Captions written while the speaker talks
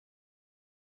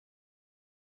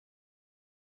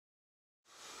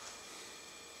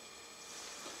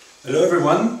Hello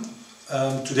everyone.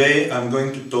 Today I'm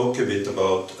going to talk a bit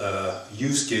about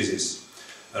use cases.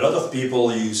 A lot of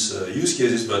people use use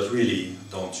cases but really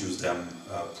don't use them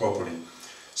properly.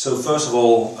 So first of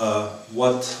all,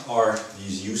 what are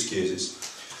these use cases?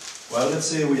 Well, let's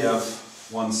say we have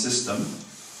one system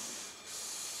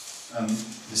and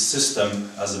this system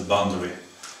has a boundary.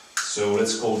 So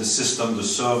let's call this system the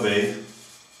survey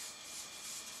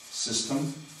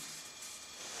system.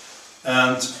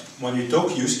 And when we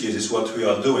talk use cases, what we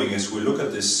are doing is we look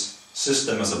at this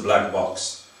system as a black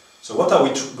box. So what are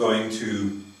we going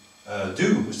to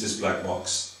do with this black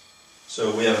box?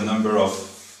 So we have a number of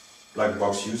black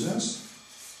box users.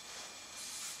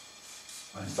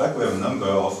 In fact, we have a number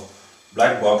of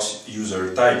black box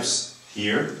user types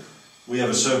here. We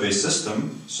have a survey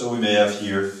system, so we may have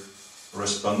here a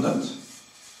respondent.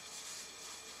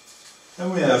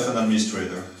 And we have an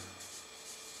administrator.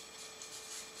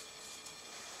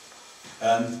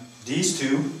 And these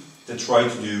two, they try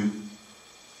to do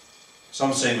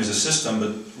something with the system,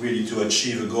 but really to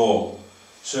achieve a goal.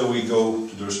 So we go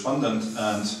to the respondent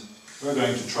and we're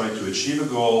going to try to achieve a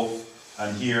goal.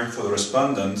 And here for the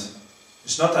respondent,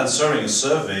 it's not answering a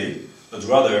survey, but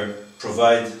rather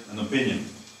provide an opinion.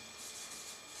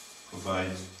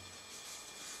 Provide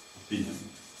opinion.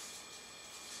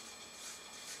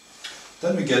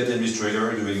 Then we get the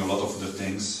administrator doing a lot of other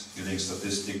things, getting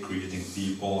statistics, creating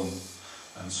people,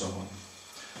 and so on.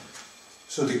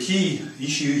 So the key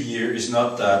issue here is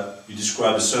not that you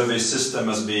describe a survey system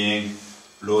as being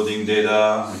loading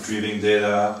data, retrieving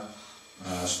data,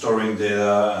 storing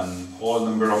data, and all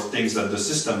number of things that the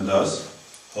system does,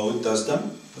 how it does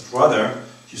them, but rather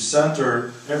you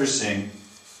center everything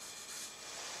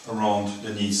around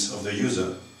the needs of the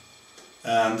user.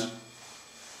 And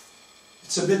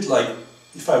it's a bit like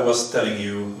if I was telling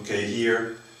you, okay,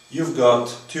 here you've got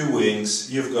two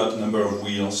wings, you've got a number of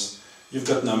wheels, you've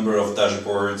got a number of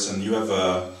dashboards, and you have,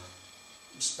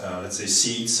 let's say,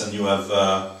 seats, and you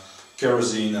have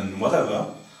kerosene and whatever.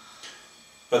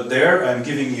 But there I'm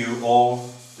giving you all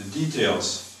the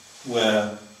details,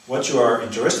 where what you are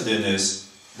interested in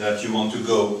is that you want to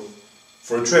go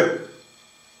for a trip.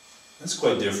 That's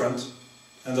quite different,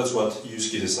 and that's what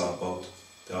use cases are about.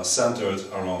 They are centered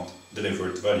around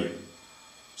delivered value.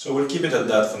 So we'll keep it at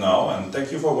that for now, and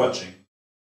thank you for watching.